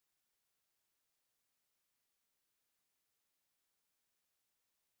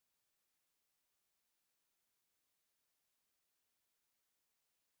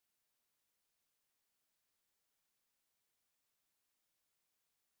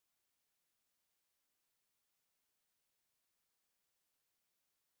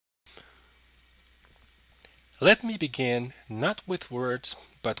Let me begin not with words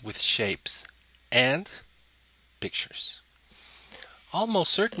but with shapes and pictures.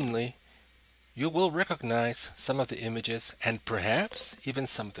 Almost certainly you will recognize some of the images and perhaps even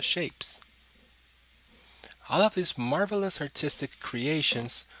some of the shapes. All of these marvelous artistic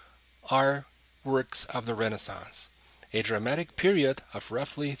creations are works of the Renaissance, a dramatic period of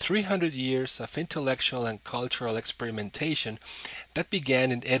roughly 300 years of intellectual and cultural experimentation that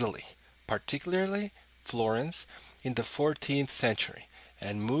began in Italy, particularly Florence, in the 14th century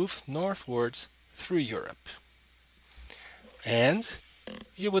and moved northwards through Europe. And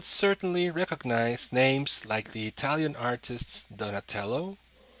you would certainly recognize names like the Italian artists Donatello.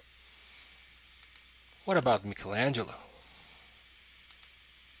 What about Michelangelo?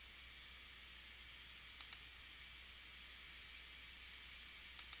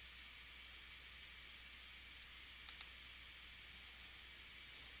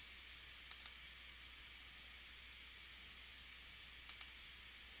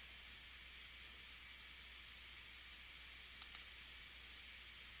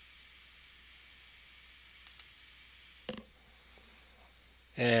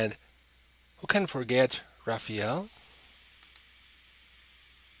 And who can forget Raphael?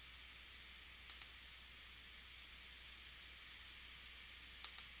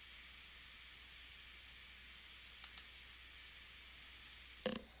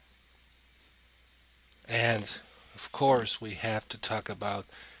 And of course, we have to talk about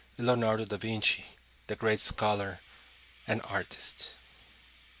Leonardo da Vinci, the great scholar and artist.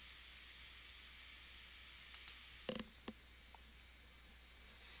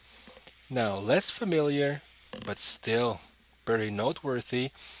 Now, less familiar but still very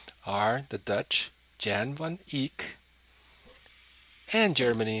noteworthy are the Dutch Jan van Eyck and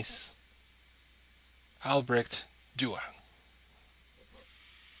Germany's Albrecht Dürer.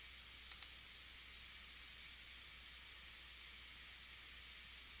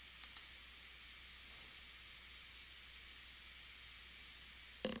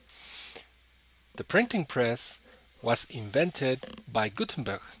 The printing press was invented by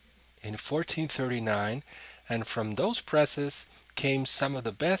Gutenberg in 1439, and from those presses came some of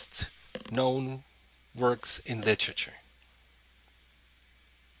the best known works in literature.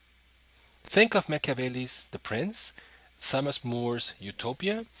 Think of Machiavelli's The Prince, Thomas More's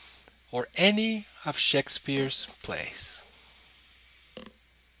Utopia, or any of Shakespeare's plays.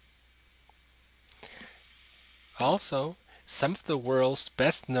 Also, some of the world's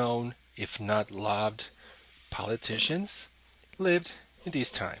best known, if not loved, politicians lived in these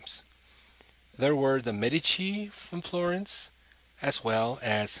times. There were the Medici from Florence, as well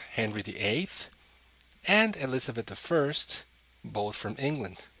as Henry VIII and Elizabeth I, both from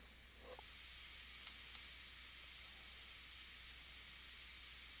England.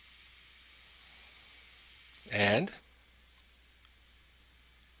 And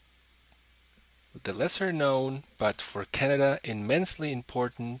the lesser known, but for Canada immensely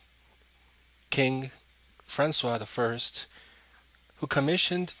important, King Francois I, who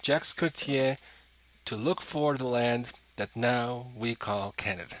commissioned Jacques Cartier to look for the land that now we call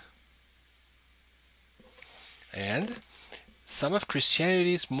Canada. And some of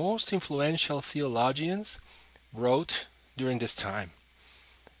Christianity's most influential theologians wrote during this time.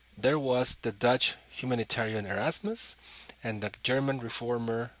 There was the Dutch humanitarian Erasmus and the German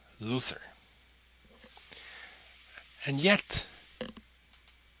reformer Luther. And yet,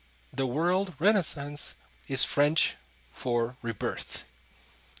 the word Renaissance is French for rebirth.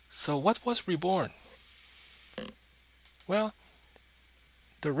 So what was reborn? Well,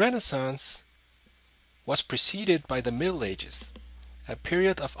 the Renaissance was preceded by the Middle Ages, a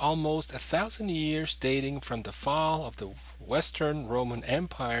period of almost 1,000 years dating from the fall of the Western Roman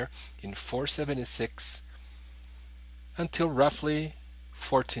Empire in 476 until roughly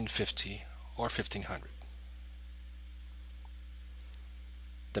 1450 or 1500.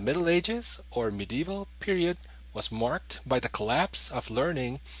 The Middle Ages or medieval period was marked by the collapse of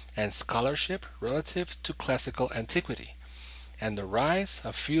learning and scholarship relative to classical antiquity, and the rise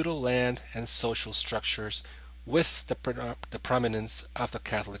of feudal land and social structures with the prominence of the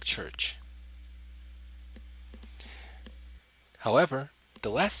Catholic Church. However, the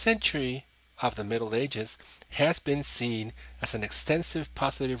last century of the Middle Ages has been seen as an extensive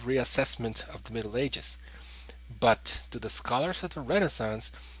positive reassessment of the Middle Ages, but to the scholars of the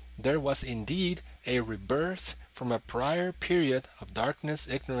Renaissance, there was indeed a rebirth from a prior period of darkness,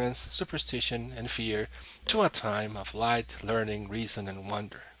 ignorance, superstition, and fear to a time of light, learning, reason, and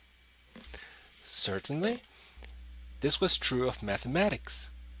wonder. Certainly, this was true of mathematics.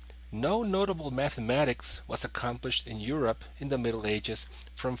 no notable mathematics was accomplished in Europe in the Middle Ages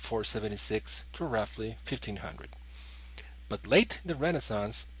from 476 to roughly 1500. But late in the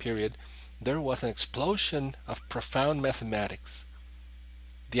Renaissance period, there was an explosion of profound mathematics: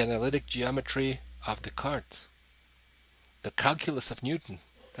 the analytic geometry of Descartes, the calculus of Newton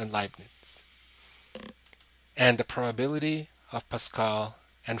and Leibniz, and the probability of Pascal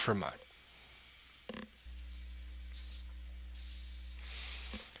and Fermat.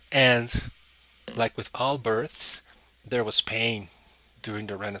 And, like with all births, there was pain during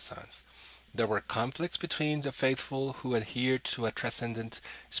the Renaissance. There were conflicts between the faithful who adhered to a transcendent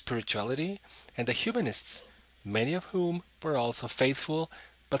spirituality and the humanists, many of whom were also faithful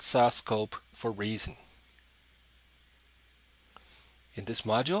but saw scope for reason. In this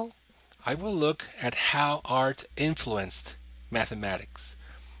module, I will look at how art influenced mathematics.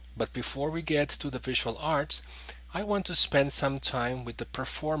 But before we get to the visual arts, I want to spend some time with the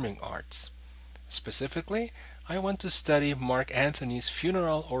performing arts. Specifically, I want to study Mark Antony's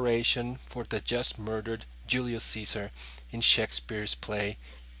funeral oration for the just murdered Julius Caesar in Shakespeare's play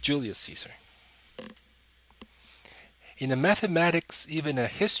Julius Caesar. In a mathematics, even a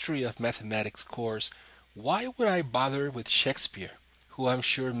history of mathematics course, why would I bother with Shakespeare, who I'm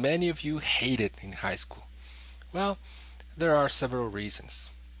sure many of you hated in high school? Well, there are several reasons.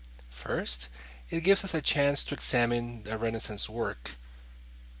 First, it gives us a chance to examine the Renaissance work.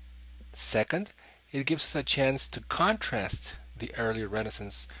 Second, it gives us a chance to contrast the early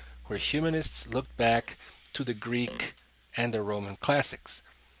Renaissance, where humanists looked back to the Greek and the Roman classics,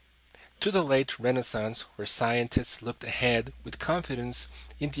 to the late Renaissance, where scientists looked ahead with confidence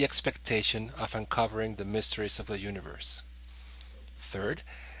in the expectation of uncovering the mysteries of the universe. Third,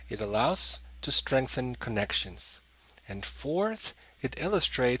 it allows to strengthen connections. And fourth, it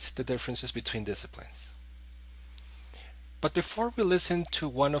illustrates the differences between disciplines. But before we listen to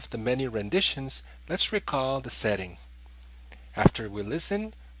one of the many renditions, let's recall the setting. After we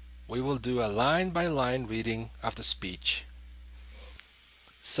listen, we will do a line-by-line reading of the speech.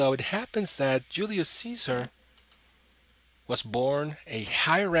 So it happens that Julius Caesar was born a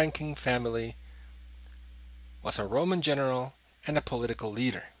high-ranking family, was a Roman general, and a political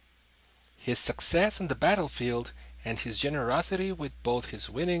leader. His success on the battlefield and his generosity with both his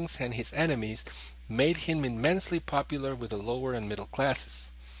winnings and his enemies made him immensely popular with the lower and middle classes.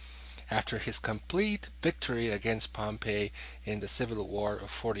 After his complete victory against Pompey in the Civil War of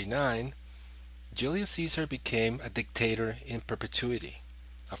 49, Julius Caesar became a dictator in perpetuity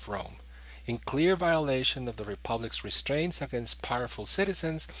of Rome, in clear violation of the Republic's restraints against powerful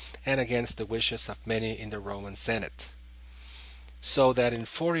citizens and against the wishes of many in the Roman Senate. So that in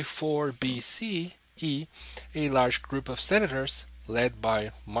 44 BCE, a large group of senators, led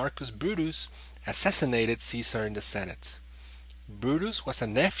by Marcus Brutus, assassinated Caesar in the Senate. Brutus was a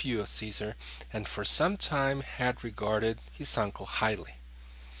nephew of Caesar and for some time had regarded his uncle highly.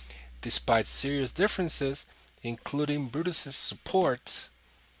 Despite serious differences, including Brutus's support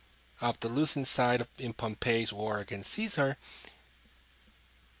of the losing side in Pompey's war against Caesar,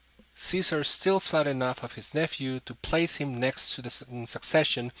 Caesar still thought enough of his nephew to place him next to the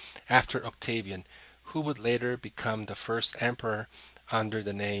succession after Octavian, who would later become the first emperor under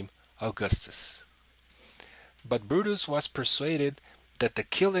the name Augustus. But Brutus was persuaded that the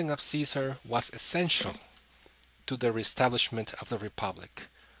killing of Caesar was essential to the reestablishment of the Republic,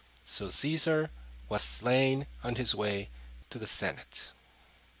 so Caesar was slain on his way to the Senate.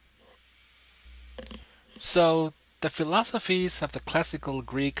 So, the philosophies of the classical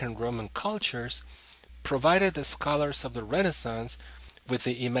Greek and Roman cultures provided the scholars of the Renaissance with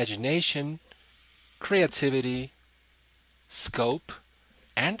the imagination, creativity, scope,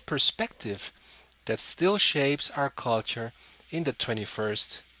 and perspective that still shapes our culture in the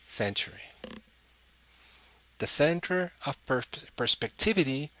 21st century. The center of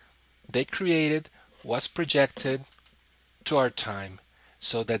perspectivity they created was projected to our time,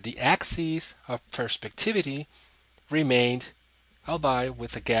 so that the axis of perspectivity remained, albeit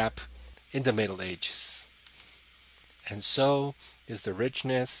with a gap, in the Middle Ages. And so is the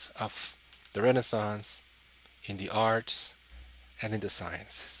richness of the Renaissance in the arts and in the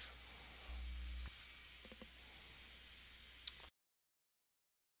sciences.